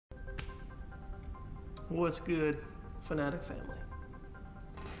What's good, Fanatic family?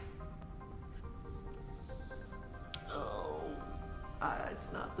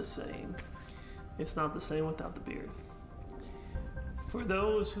 It's not the same. It's not the same without the beard. For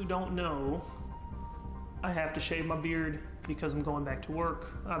those who don't know, I have to shave my beard because I'm going back to work.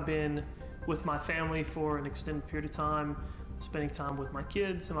 I've been with my family for an extended period of time, spending time with my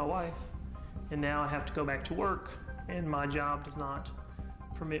kids and my wife, and now I have to go back to work, and my job does not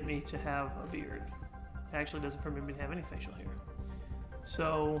permit me to have a beard. It actually doesn't permit me to have any facial hair.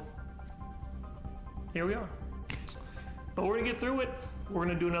 So here we are. But we're gonna get through it. We're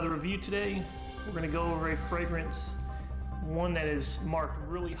gonna do another review today. We're gonna go over a fragrance, one that is marked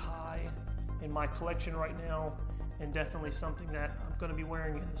really high in my collection right now, and definitely something that I'm gonna be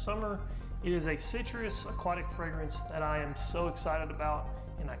wearing in the summer. It is a citrus aquatic fragrance that I am so excited about,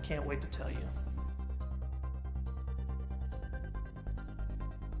 and I can't wait to tell you.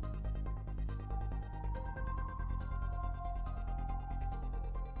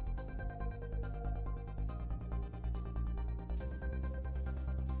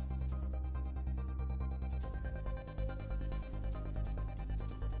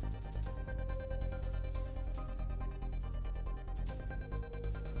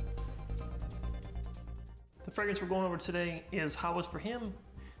 The fragrance we're going over today is Hawas for him.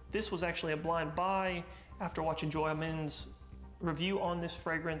 This was actually a blind buy. After watching Joy Amin's review on this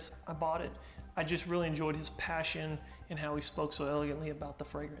fragrance, I bought it. I just really enjoyed his passion and how he spoke so elegantly about the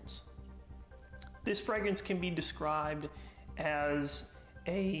fragrance. This fragrance can be described as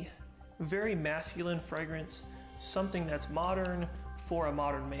a very masculine fragrance, something that's modern for a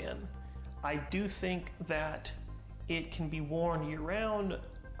modern man. I do think that it can be worn year-round.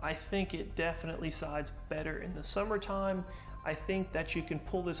 I think it definitely sides better in the summertime. I think that you can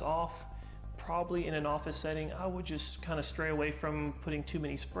pull this off probably in an office setting. I would just kind of stray away from putting too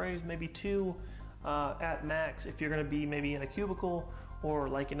many sprays, maybe two at max if you're gonna be maybe in a cubicle or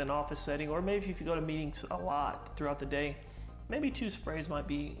like in an office setting, or maybe if you go to meetings a lot throughout the day, maybe 2 sprays might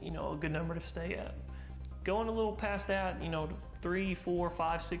be, a good number to stay at. Going a little past that, 3, 4,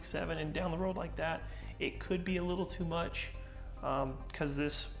 5, 6, 7, and down the road like that, it could be a little too much.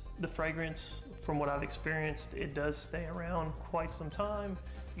 Because the fragrance, from what I've experienced, it does stay around quite some time.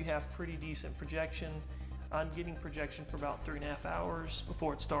 You have pretty decent projection. I'm getting projection for about 3.5 hours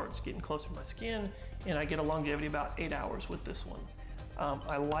before it starts getting closer to my skin, and I get a longevity about 8 hours with this one.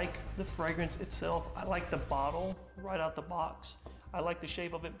 I like the fragrance itself. I like the bottle right out the box. I like the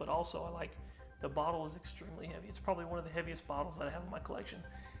shape of it, but also I like the bottle is extremely heavy. It's probably one of the heaviest bottles that I have in my collection.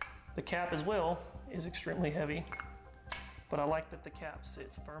 The cap as well is extremely heavy. But I like that the cap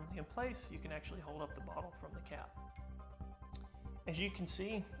sits firmly in place. You can actually hold up the bottle from the cap. As you can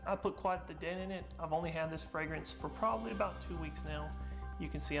see, I put quite the dent in it. I've only had this fragrance for probably about 2 weeks now. You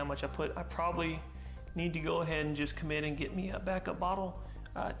can see how much I put. I probably need to go ahead and just commit and get me a backup bottle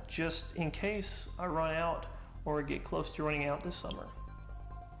just in case I run out or get close to running out this summer.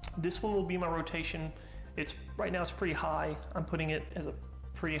 This one will be my rotation. Right now it's pretty high. I'm putting it as a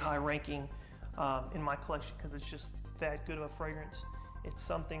pretty high ranking in my collection because it's just that good of a fragrance. It's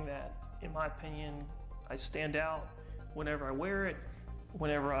something that, in my opinion, I stand out whenever I wear it.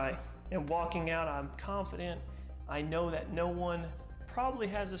 Whenever I am walking out, I'm confident. I know that no one probably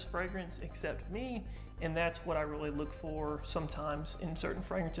has this fragrance except me, and that's what I really look for sometimes in certain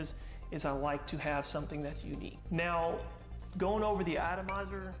fragrances, is I like to have something that's unique. Now, going over the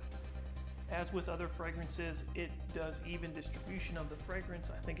atomizer, as with other fragrances, it does even distribution of the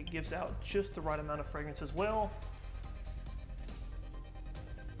fragrance. I think it gives out just the right amount of fragrance as well.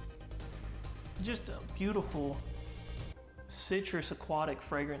 Just a beautiful citrus aquatic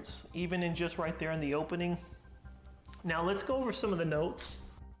fragrance, even in just right there in the opening. Now let's go over some of the notes.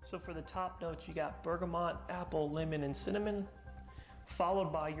 So for the top notes, you got bergamot, apple, lemon, and cinnamon,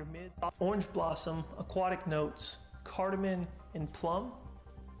 followed by your mid orange blossom, aquatic notes, cardamom, and plum,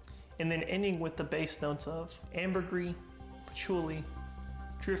 and then ending with the base notes of ambergris, patchouli,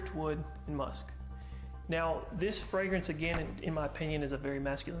 driftwood, and musk. Now this fragrance, again, in my opinion, is a very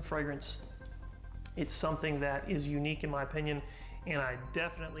masculine fragrance. It's something that is unique in my opinion, and I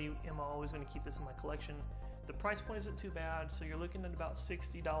definitely am always going to keep this in my collection. The price point isn't too bad, so you're looking at about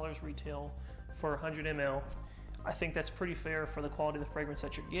 $60 retail for 100 ml. I think that's pretty fair for the quality of the fragrance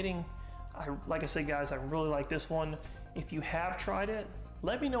that you're getting. Like I said, guys, I really like this one. If you have tried it,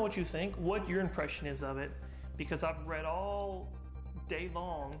 let me know what you think, what your impression is of it, because I've read all day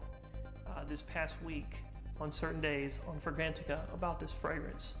long this past week on certain days on Fragrantica about this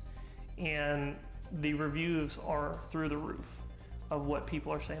fragrance, and the reviews are through the roof of what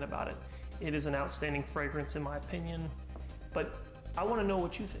people are saying about it. It is an outstanding fragrance in my opinion, but I want to know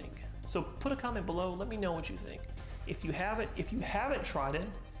what you think. So put a comment below, let me know what you think. If you haven't tried it,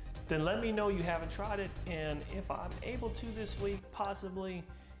 then let me know you haven't tried it, and if I'm able to this week, possibly,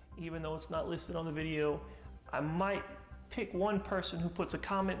 even though it's not listed on the video, I might pick one person who puts a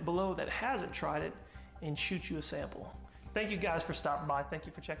comment below that hasn't tried it and shoot you a sample. Thank you guys for stopping by. Thank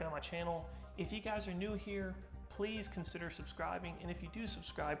you for checking out my channel. If you guys are new here, please consider subscribing. And if you do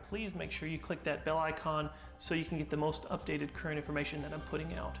subscribe, please make sure you click that bell icon so you can get the most updated current information that I'm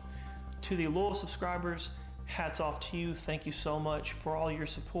putting out. To the loyal subscribers, hats off to you. Thank you so much for all your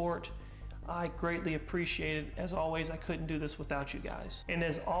support. I greatly appreciate it. As always, I couldn't do this without you guys. And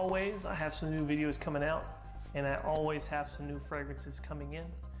as always, I have some new videos coming out, and I always have some new fragrances coming in.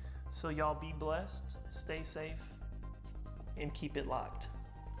 So y'all be blessed, stay safe, and keep it locked.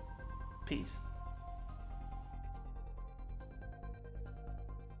 Peace.